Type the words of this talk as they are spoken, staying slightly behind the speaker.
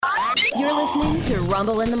You're listening to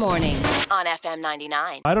Rumble in the Morning on FM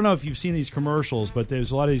 99. I don't know if you've seen these commercials, but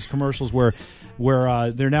there's a lot of these commercials where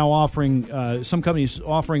they're now offering, some companies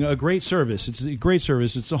offering a great service. It's a great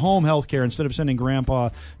service. It's a home health care. Instead of sending grandpa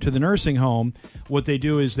to the nursing home, what they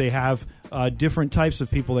do is they have different types of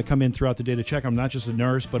people that come in throughout the day to check him, not just a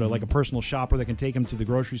nurse, but like a personal shopper that can take him to the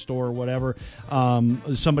grocery store or whatever.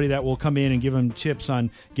 Somebody that will come in and give him tips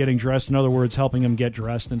on getting dressed. In other words, helping him get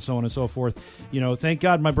dressed and so on and so forth. You know, thank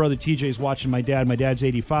God my brother TJ is watching my dad. My dad's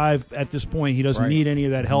 85. At this point, he doesn't need any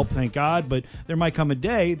of that help, thank God. But there might come a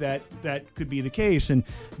day that could be the case. And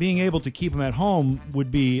being able to keep him at home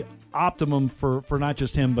would be optimum for not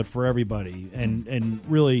just him, but for everybody. And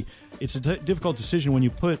really, it's a difficult decision when you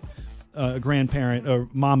put a grandparent or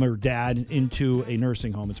mom or dad into a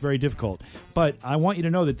nursing home. It's very difficult. But I want you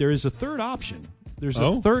to know that there is a third option. There's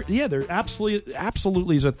a third. Yeah, there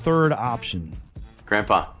absolutely is a third option.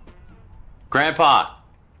 Grandpa.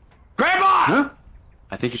 Huh?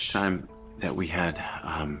 I think it's time that we had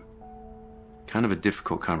kind of a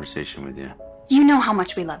difficult conversation with you. You know how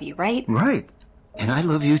much we love you, right? Right. And I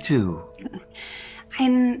love you too.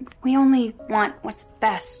 And we only want what's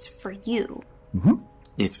best for you. Mm-hmm.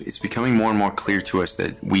 It's becoming more and more clear to us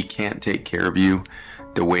that we can't take care of you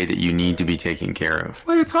the way that you need to be taken care of.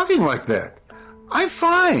 Why are you talking like that? I'm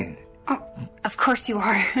fine. Oh, of course you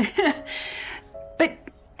are. But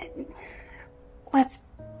let's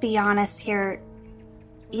be honest here.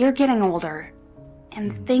 You're getting older,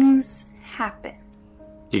 and things happen.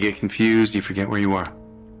 You get confused, you forget where you are.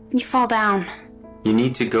 You fall down. You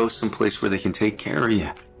need to go someplace where they can take care of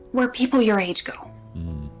you. Where people your age go.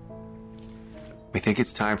 We think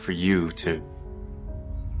it's time for you to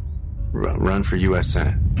run for U.S.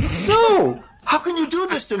 Senate. No! How can you do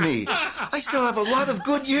this to me? I still have a lot of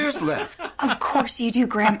good years left. Of course you do,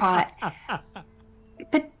 Grandpa.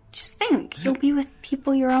 But just think, you'll be with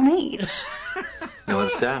people your own age. You'll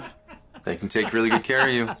have staff. They can take really good care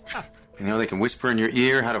of you. You know, they can whisper in your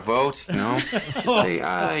ear how to vote, you know? Just say,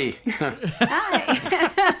 aye.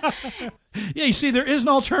 Hi. Yeah, you see, there is an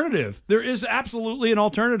alternative. There is absolutely an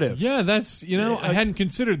alternative. Yeah, that's, I hadn't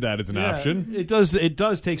considered that as an option. It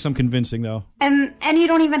does take some convincing, though. And you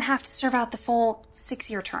don't even have to serve out the full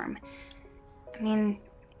 6-year term. I mean,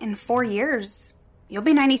 in 4 years, you'll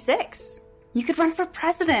be 96. You could run for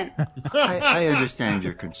president. I understand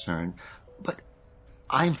your concern, but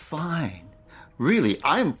I'm fine. Really,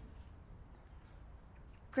 I'm...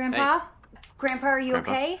 Grandpa? Hey. Grandpa, are you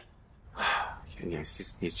okay? Yeah,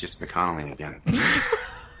 he's just McConnelling again.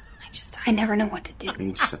 I never know what to do.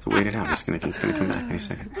 You just have to wait it out. He's gonna come back any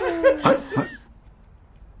second.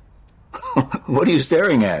 What are you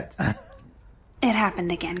staring at? It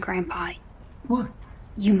happened again, Grandpa. What?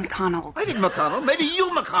 You McConnell. I didn't McConnell. Maybe you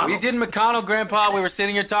McConnell. We didn't McConnell, Grandpa. We were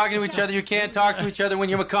sitting here talking to each other. You can't talk to each other when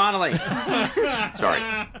you're McConnelling. Sorry.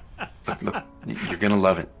 Look, you're gonna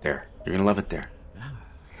love it there. You're gonna love it there.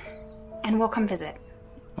 And we'll come visit.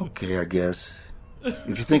 Okay, I guess.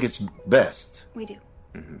 If you think it's best. We do.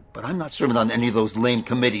 Mm-hmm. But I'm not serving on any of those lame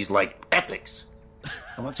committees like ethics.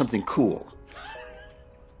 I want something cool.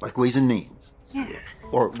 Like Ways and Means. Yeah.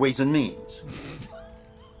 Or Ways and Means.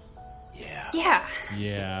 Yeah.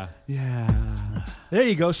 There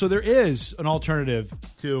you go. So there is an alternative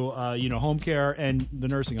to, home care and the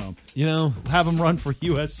nursing home. Have them run for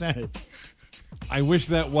U.S. Senate. I wish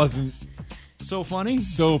that wasn't so funny,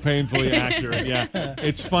 so painfully accurate. Yeah,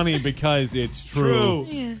 it's funny because it's true.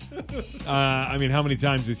 Yeah. I mean, how many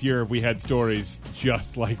times this year have we had stories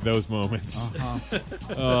just like those moments?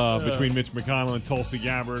 Between Mitch McConnell and Tulsi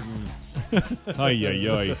Gabbard, and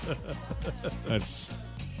that's.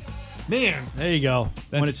 Man, there you go.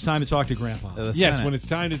 When it's time to talk to Grandpa. Yes, when it's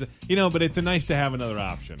time to, but it's nice to have another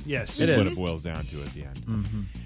option. Yes, is what it boils down to at the end. Mm-hmm.